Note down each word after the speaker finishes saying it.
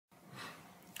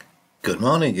Good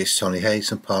morning, it's Tony Hayes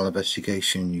from Paranormal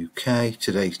Investigation UK.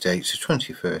 Today's date is the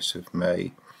 21st of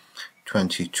May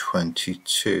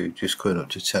 2022, just going up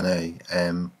to 10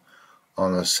 AM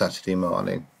on a Saturday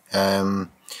morning.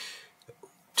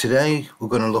 Today we're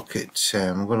going to look at,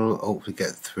 we're going to hopefully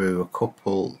get through a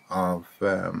couple of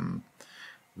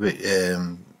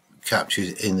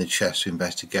captures in the Cheshire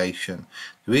investigation.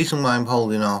 The reason why I'm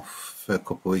holding off for a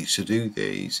couple of weeks to do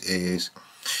these is,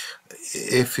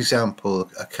 if, for example,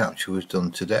 a capture was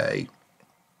done today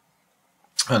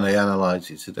and I analyse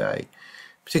it today,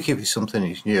 particularly if it's something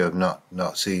that's new, I've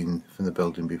not seen from the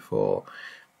building before,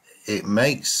 it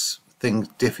makes things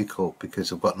difficult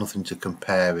because I've got nothing to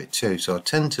compare it to. So I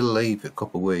tend to leave it a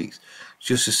couple of weeks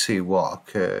just to see what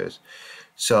occurs.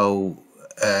 So,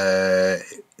 for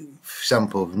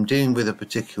example, if I'm dealing with a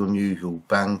particular unusual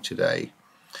bang today,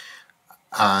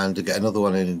 and I get another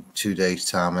one in 2 days'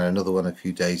 time, and another one a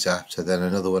few days after, then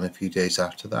another one a few days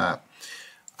after that,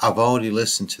 I've already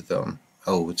listened to them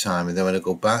over time, and then when I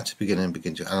go back to beginning and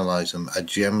begin to analyse them, I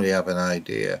generally have an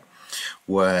idea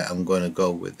where I'm going to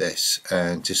go with this,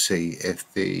 and to see if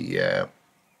the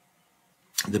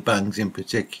bangs in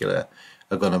particular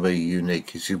are going to be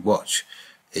unique. As you watch,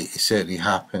 it certainly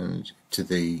happened to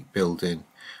the building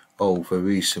over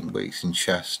recent weeks in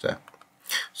Chester.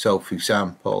 So, for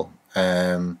example,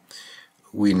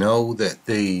 we know that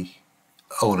the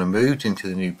owner moved into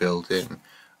the new building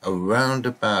around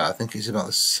about, I think it's about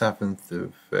the 7th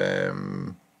of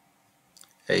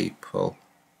April.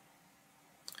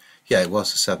 Yeah, it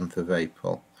was the 7th of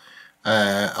April.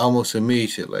 Almost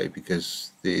immediately,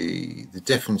 because the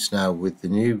difference now with the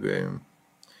new room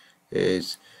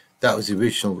is that was the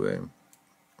original room,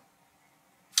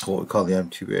 what we call the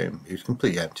empty room. It was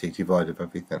completely empty, devoid of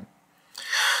everything.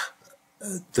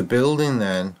 The building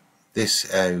then,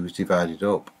 this area was divided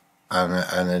up, and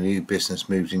a new business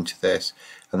moved into this,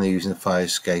 and they're using the fire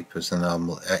escape as the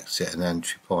normal exit and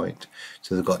entry point.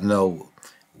 So they've got no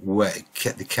way,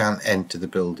 they can't enter the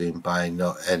building by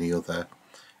not any other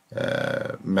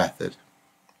method.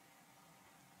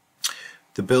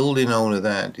 The building owner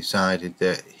then decided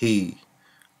that he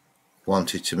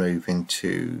wanted to move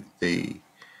into the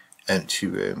empty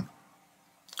room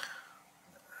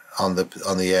on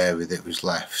the area that was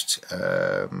left,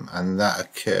 and that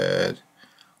occurred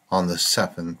on the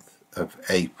 7th of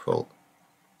April.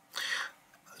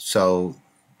 So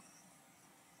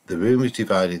the room is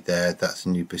divided there. That's a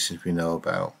new business we know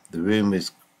about. The room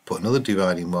is put another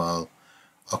dividing wall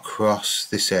across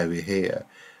this area here,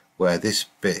 where this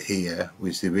bit here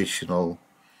was the original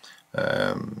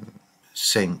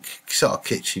sink, sort of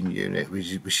kitchen unit,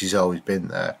 which has always been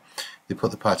there. They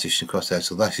put the partition across there,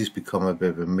 so that has become a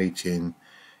bit of a meeting.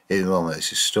 In the moment,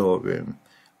 it's a storeroom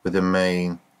with a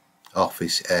main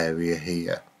office area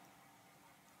here.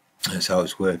 That's how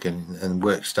it's working, and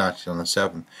work started on the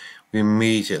 7th. We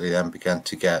immediately then began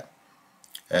to get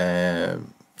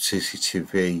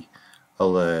CCTV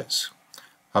alerts.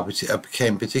 I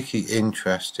became particularly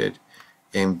interested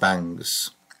in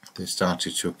bangs that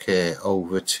started to occur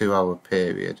over a 2-hour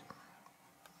period.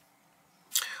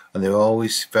 And they're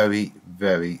always very,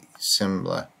 very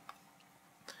similar,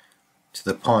 to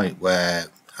the point where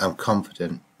I'm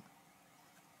confident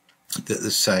that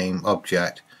the same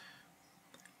object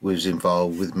was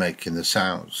involved with making the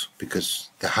sounds, because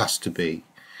there has to be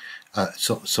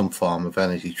some form of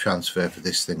energy transfer for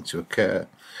this thing to occur.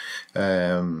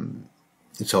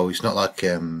 It's always not like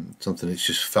something that's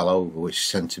just fell over,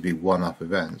 which tend to be one-off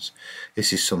events.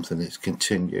 This is something that's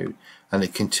continued, and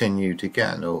it continued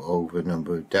again over a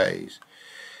number of days,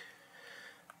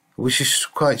 which is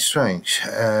quite strange.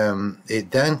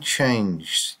 It then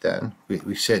changed. Then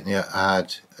we certainly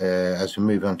had, as we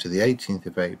move on to the 18th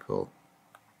of April,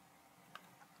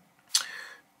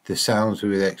 the sounds we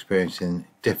were experiencing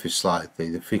differed slightly.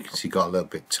 The frequency got a little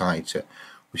bit tighter,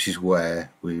 which is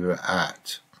where we were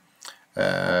at.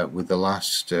 With the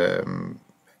last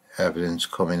evidence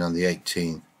coming on the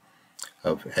 18th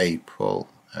of April,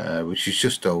 which is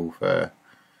just over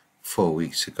 4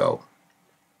 weeks ago,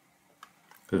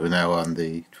 because we're now on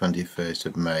the 21st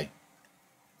of May.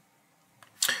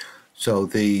 So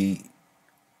the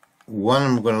one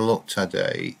I'm going to look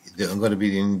today, that I'm going to be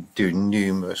doing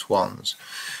numerous ones,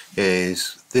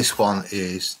 is this one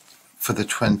is for the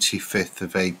 25th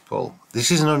of April.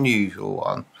 This is an unusual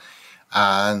one,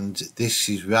 and this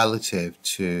is relative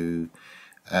to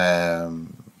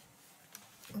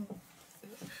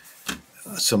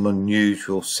some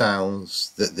unusual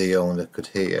sounds that the owner could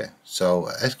hear. So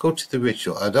let's go to the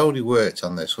original. I'd already worked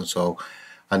on this one, so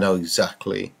I know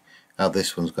exactly how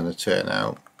this one's going to turn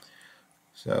out.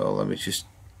 So let me just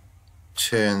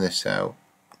turn this out.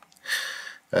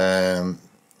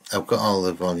 I've got all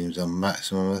the volumes on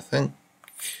maximum, I think.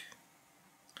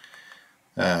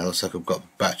 Looks like I've got the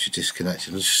battery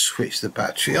disconnected. Let's just switch the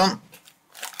battery on.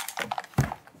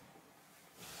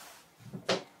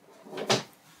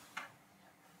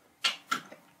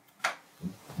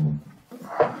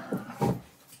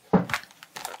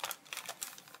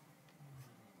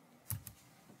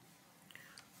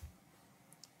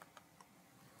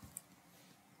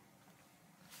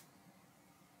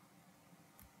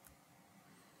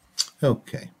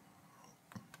 Okay.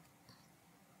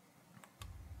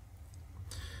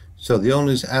 So the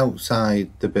owner's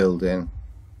outside the building.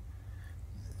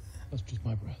 That's just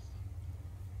my breath.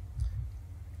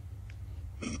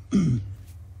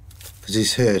 Because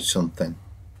he's heard something.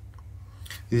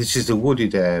 This is the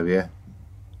wooded area,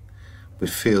 but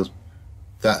feels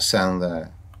that sound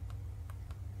there.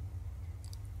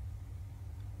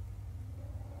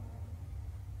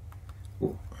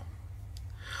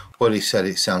 What he said,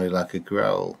 it sounded like a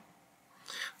growl.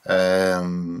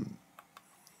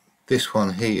 This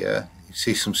one here, you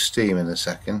see some steam in a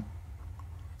second,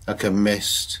 like a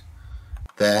mist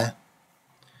there.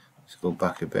 Let's go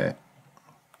back a bit.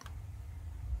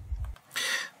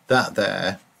 That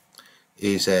there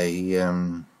is a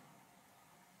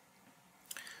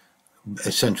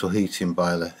central heating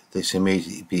boiler that's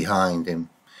immediately behind him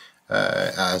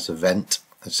as a vent,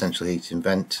 a central heating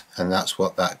vent, and that's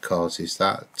what that causes,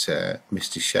 that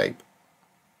misty shape.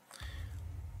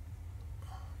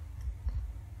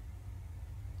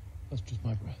 That's just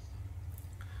my breath.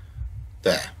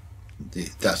 There,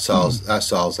 that's all.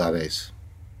 That's all that is.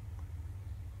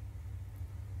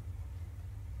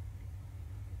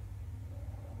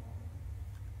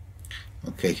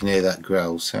 Okay, you can hear that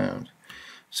growl sound.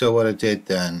 So what I did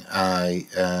then, I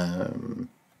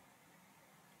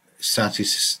started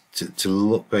to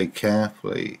look very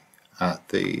carefully at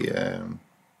the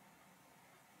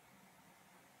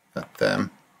at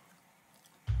them.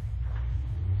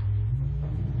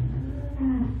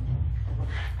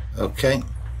 Okay,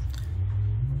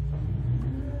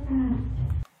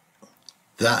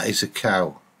 that is a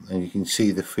cow, and you can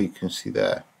see the frequency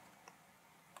there.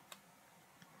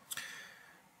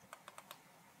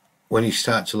 When you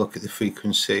start to look at the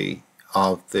frequency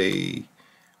of the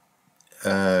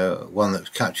one that was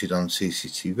captured on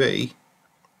CCTV,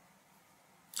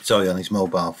 sorry, on his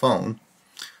mobile phone,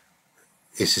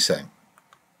 it's the same.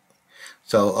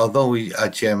 So although we are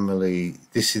generally,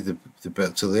 this is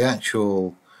the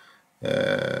actual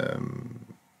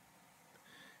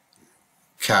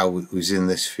cow was in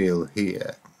this field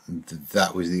here,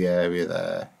 that was the area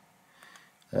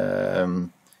there.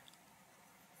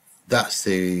 That's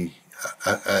a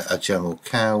general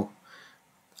cow,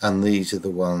 and these are the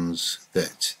ones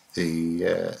that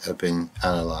have been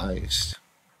analysed.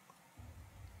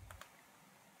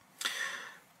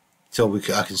 So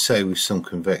I can say with some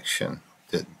conviction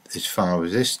that as far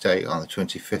as this date, on the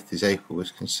 25th of April,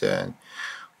 was concerned,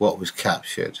 what was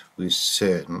captured was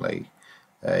certainly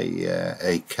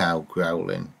a cow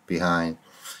growling behind.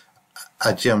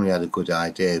 I generally had a good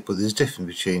idea, but there's a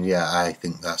difference between, yeah, I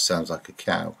think that sounds like a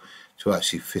cow, to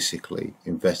actually physically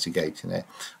investigating it.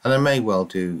 And I may well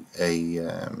do a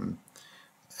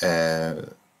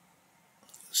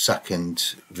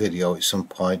second video at some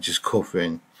point just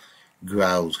covering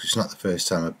growls. It's not the first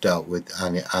time I've dealt with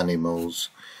animals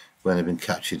when they've been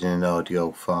captured in an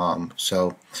audio farm.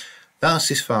 So that's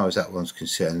as far as that one's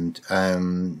concerned.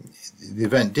 The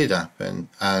event did happen,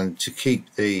 and to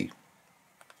keep the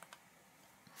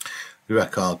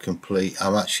record complete,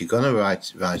 I'm actually going to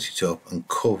write it up and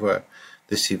cover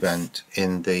this event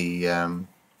in the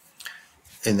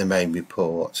main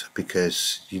report,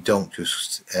 because you don't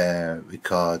just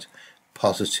record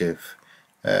positive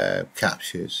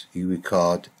captures, you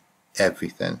record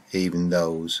everything, even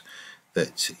those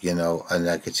that are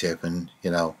negative, and we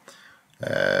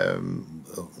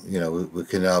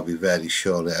can all be very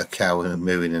sure that a cow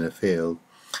moving in a field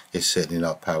is certainly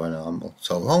not paranormal.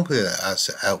 So hopefully that's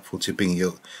helpful to bring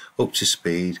you up to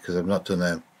speed, because I've not done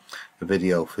a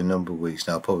video for a number of weeks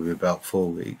now, probably about 4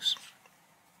 weeks.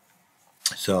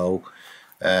 So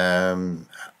I'm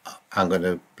going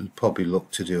to probably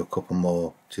look to do a couple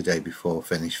more today before I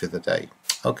finish for the day.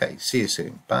 Okay, see you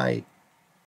soon. Bye.